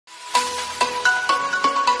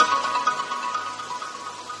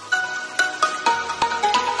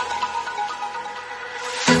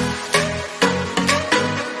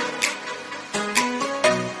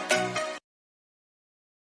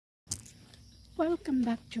Welcome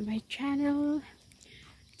back to my channel.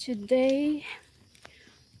 Today,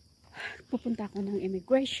 pupunta ako ng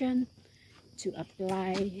immigration to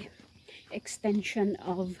apply extension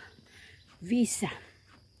of visa.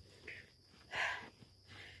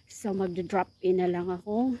 So magda-drop in na lang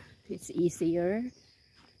ako. It's easier.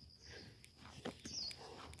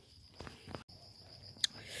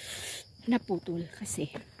 Naputol kasi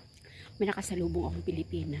may nakasalubong akong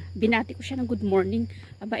Pilipina. Binati ko siya ng good morning.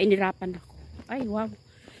 Aba, inirapan ako. Ay, wow.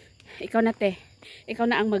 Ikaw na, te. Ikaw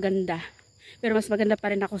na ang maganda. Pero mas maganda pa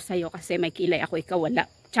rin ako sa'yo kasi may kilay ako, ikaw wala.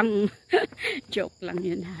 Tiyang. Joke lang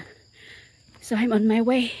yun, ha. So, I'm on my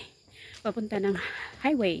way. Papunta ng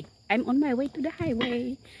highway. I'm on my way to the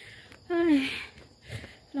highway. Ay.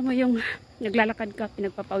 Alam mo yung naglalakad ka,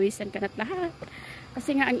 pinagpapawisan ka na't lahat.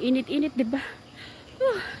 Kasi nga, ang init-init, diba?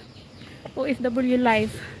 OFW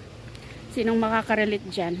life. Sinong makakarelate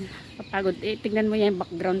dyan? Kapagod. Tingnan mo yan yung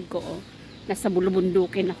background ko. Oh. Nasa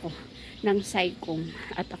bulubundukin ako ng Saikong.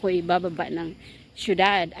 At ako'y bababa ng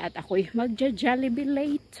syudad. At ako'y magja-Jollibee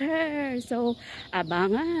later. So,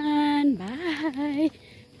 abangan. Bye!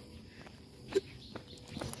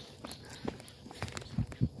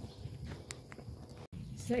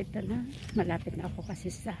 So, ito na. Malapit na ako kasi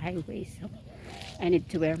sa highway. So, I need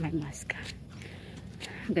to wear my mask.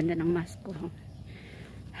 Ganda ng mask ko.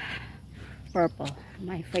 Purple.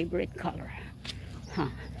 My favorite color. Huh.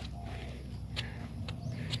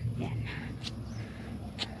 Yan.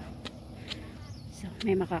 So,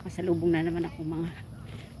 may makakasalubong na naman ako mga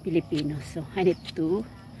Pilipino. So, I need to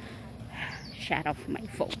shut off my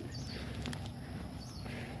phone.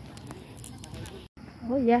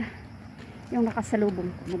 Oh, yeah. Yung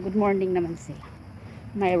nakasalubong ko. Good morning naman sila.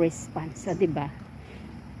 My response. So, diba?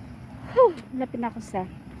 Lapit na ako sa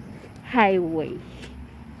highway.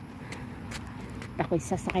 Ako'y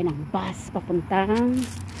sasakay ng bus papuntang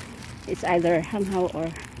it's either Hanghaw or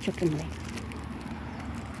Chicken Lake.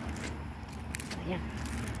 So, yeah.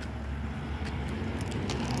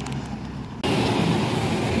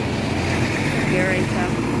 Here I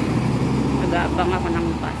come. Nag-aabang ako ng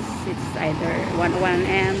bus. It's either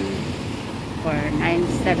 11M or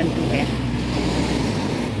 972M.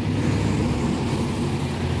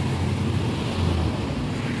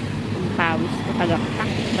 Pawis ko tagaktak.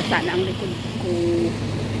 Basta na ang likod ko.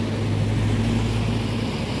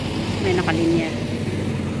 May nakalinya.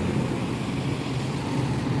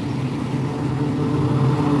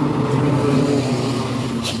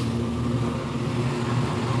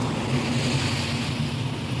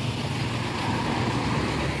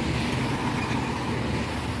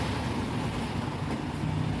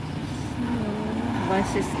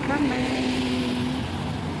 Bus is coming.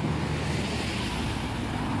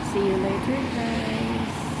 See you later,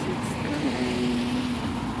 guys. It's coming.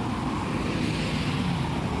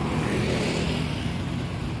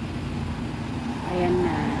 Ayan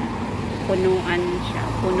na. Punuan siya.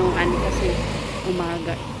 Punuan kasi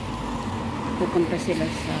umaga. Pupunta sila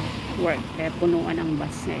sa work. Kaya punuan ang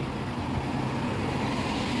bus ngayon.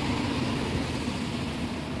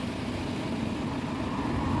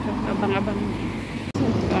 So, abang-abang. So,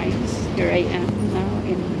 guys, here I am now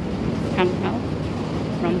in Hanghaw.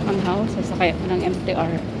 From Hanghaw, sasakay ako ng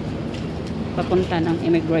MTR papunta ng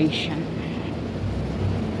immigration.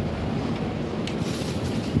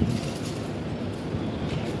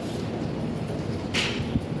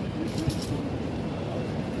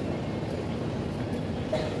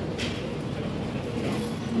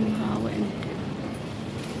 Hanghawan.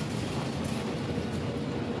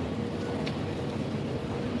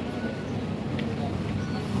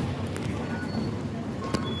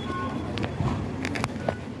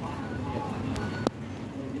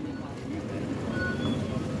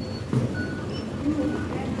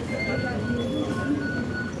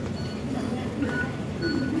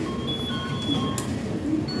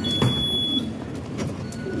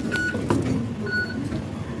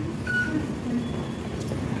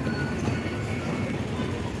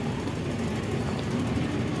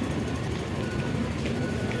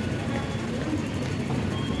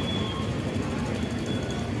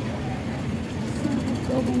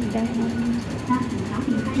 Going down.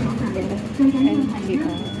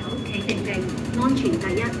 企定定，安全第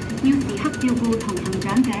一，要時刻照顧同行長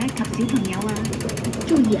者及小朋友啊！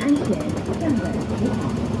注意安全，站穩扶好，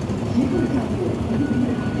時刻照顧。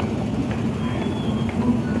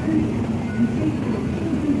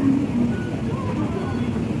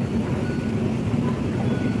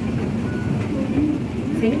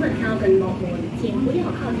請勿靠近幕門，請不要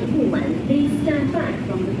靠近木門。Please stand back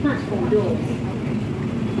from the platform doors.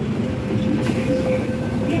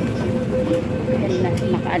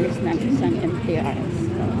 Nakaalis na isang MTR.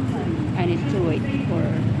 So, I need to wait. for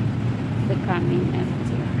the coming MT.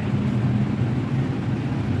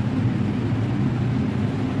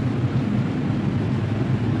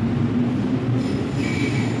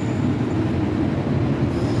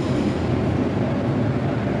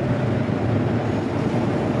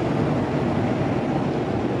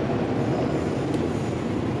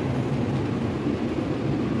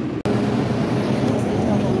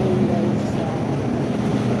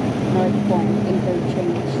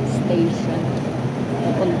 Interchange Station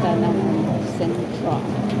papunta ng Central.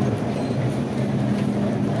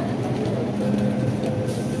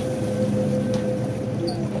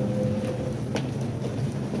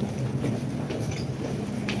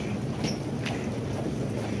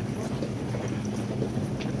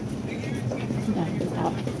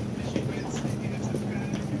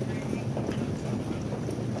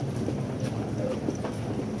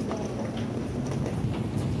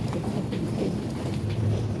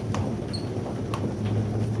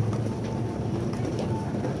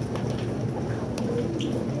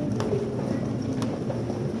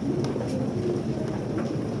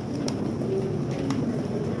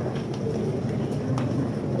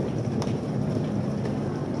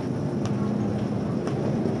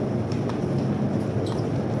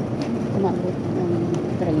 Umabot ng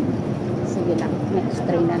train. Sige lang, next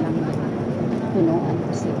train na lang din. Punuan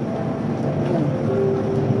kasi. Yan.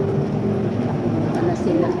 Punuan na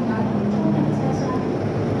sila.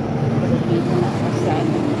 Dito na sa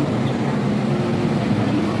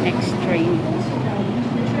next train.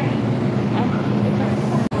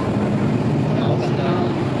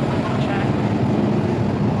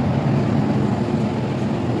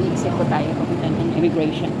 Iisip ko tayo papunta ng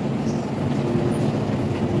immigration.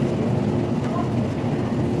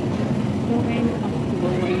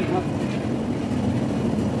 Going up.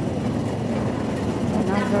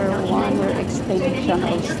 Another one or extension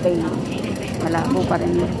of stay. Malabo pa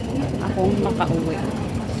rin akong makauwi.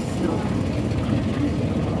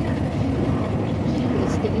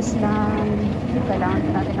 Tiis-tiis lang. Kailangan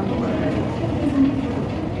natin ng work.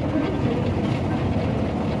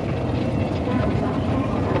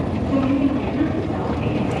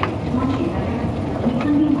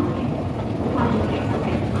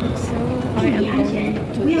 I am going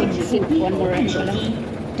to exit one more and wala.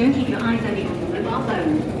 Don't keep your eyes only on the mobile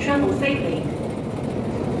phone. Travel safely.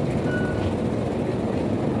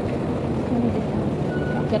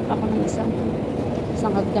 Akit ako ng isang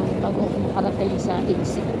hagdan bago ako makarating sa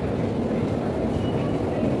exit.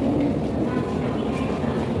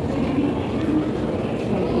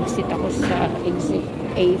 Exit ako sa exit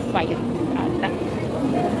A5 ata.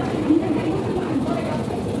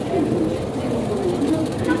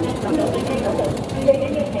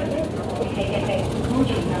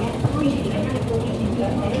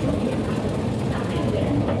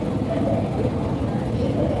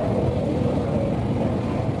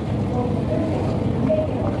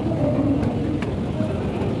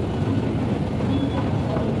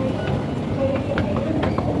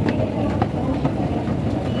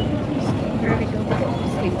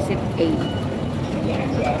 Exit A.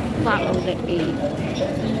 Follow the A.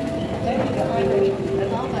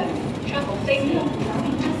 Travel safely.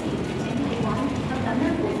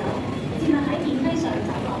 进了海底太小的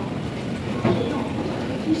杂报，可以用，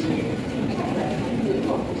就是有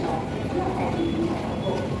口不少，要在地图上过。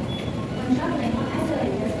晚上美国还有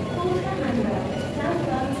公开满的三个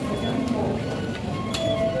人口。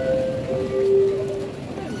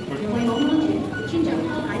为我们进展好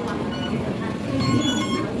海港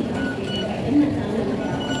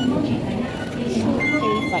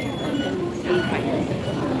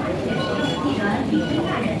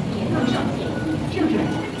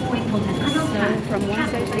，from one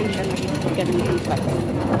side station, ganun yung ipat.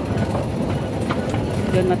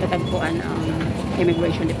 Doon matatagpuan ang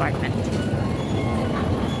Immigration Department.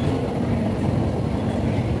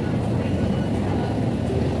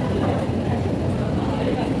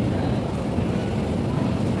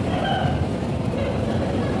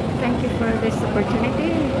 Thank you for this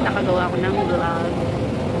opportunity. Nakagawa ko ng vlog,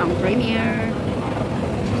 ang premiere.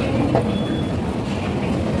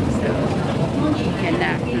 Yan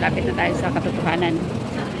na, lapit na tayo sa katotohanan.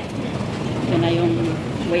 Ito na yung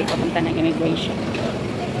way papunta ng immigration.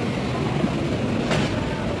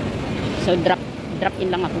 So drop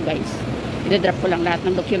in lang ako guys. I-drop ko lang lahat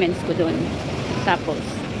ng documents ko doon. Tapos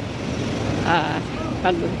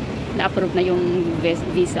pag na-approve na yung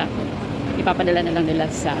visa, ipapadala na lang nila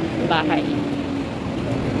sa bahay.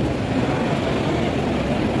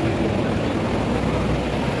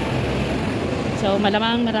 So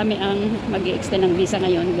malamang marami ang mag-i-extend ng visa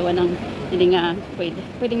ngayon, gawa ng hindi nga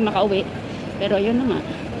pwedeng makauwi. Pero yun na nga,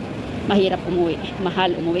 mahirap umuwi,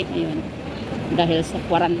 mahal umuwi ngayon dahil sa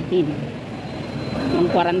quarantine. Yung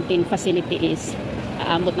quarantine facility is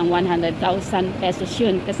aabot ng 100,000 pesos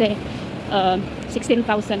yun kasi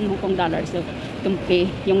 16,000 Hong Kong dollars. So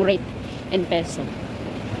yung rate in peso,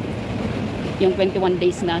 yung 21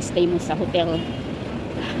 days na stay mo sa hotel,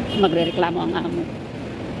 magrereklamo ang amo.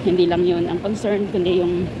 Hindi lang yun ang concern, kundi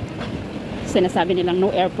yung sinasabi nilang no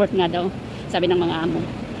airport nga daw. Sabi ng mga amo,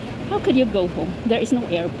 how could you go home? There is no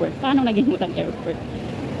airport. Paano naging mutang airport?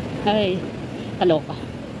 Ay, kaloka.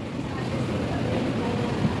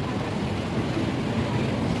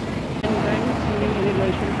 And guys, yung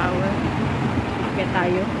immigration tower. Kaya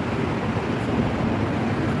tayo.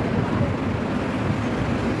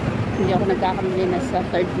 Hindi ako nagkakamali na sa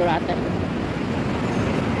third floor ata.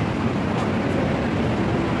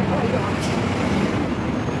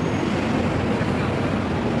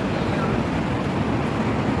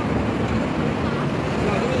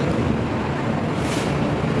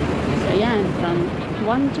 From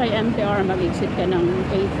 1 Chai MTR mag-exit ka ng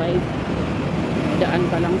A5, daan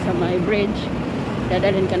ka lang sa my bridge,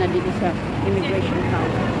 dadalhin ka na dito sa immigration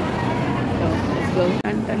tower. So let's go.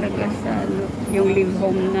 Yan talaga sa yung live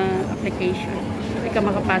home na application. Hindi ka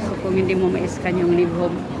makapasok kung hindi mo ma-scan yung live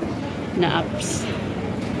home na apps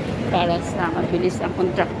para sa mabilis ang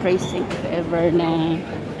contract tracing if ever na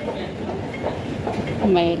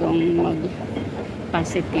mayroong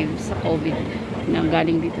mag-positive sa COVID na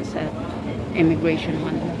galing dito sa immigration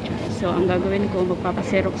one. So ang gagawin ko,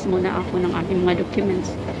 magpapaserox muna ako ng aking mga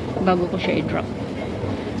documents bago ko siya i-drop.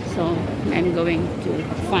 So I'm going to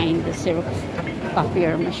find the Xerox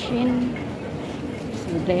copier machine.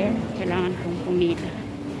 So there, kailangan kong pumila.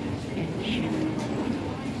 Ayan siya.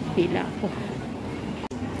 Pila ako.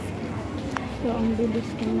 So ang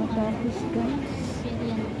bilis kong matapos, guys.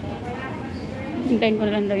 Hintayin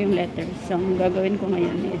ko lang daw yung letters. So ang gagawin ko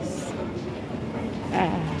ngayon is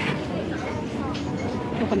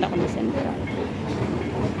pupunta ko na Central.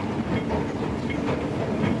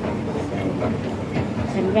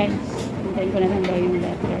 And guys, hintayin ko na lang daw yung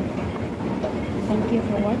letter. Thank you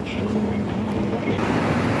for watching.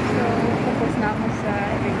 So, tapos na ako sa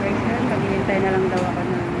immigration. Maghihintay na lang daw ako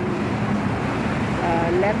ng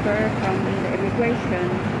letter from the immigration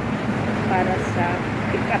para sa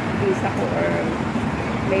pick-up visa ko, or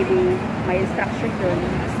maybe may instruction dun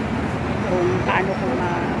kung paano ko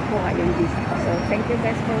makuha yung visa. So, thank you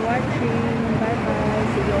guys for watching. Bye-bye.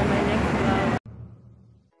 See you on my next